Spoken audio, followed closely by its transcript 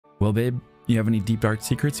Well, babe, you have any deep dark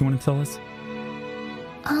secrets you want to tell us?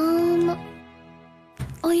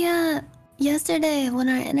 Oh yeah, yesterday when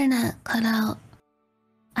our internet cut out,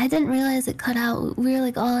 I didn't realize it cut out. We were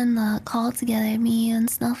like all in the call together, me and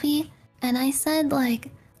Snuffy, and I said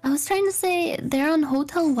like, I was trying to say they're on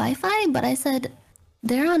hotel Wi-Fi, but I said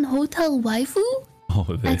they're on hotel waifu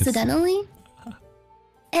accidentally.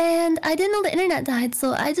 And I didn't know the internet died,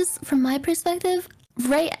 so I just, from my perspective,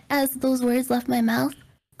 right as those words left my mouth,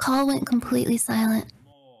 call went completely silent.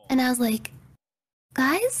 And I was like,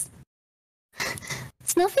 guys?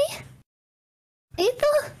 Snuffy?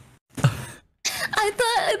 Ethan? I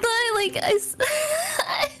thought like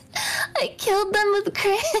I killed them with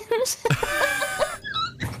cringe.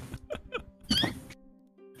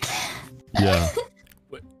 Yeah.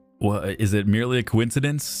 Well, is it merely a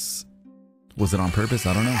coincidence? Was it on purpose?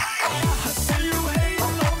 I don't know.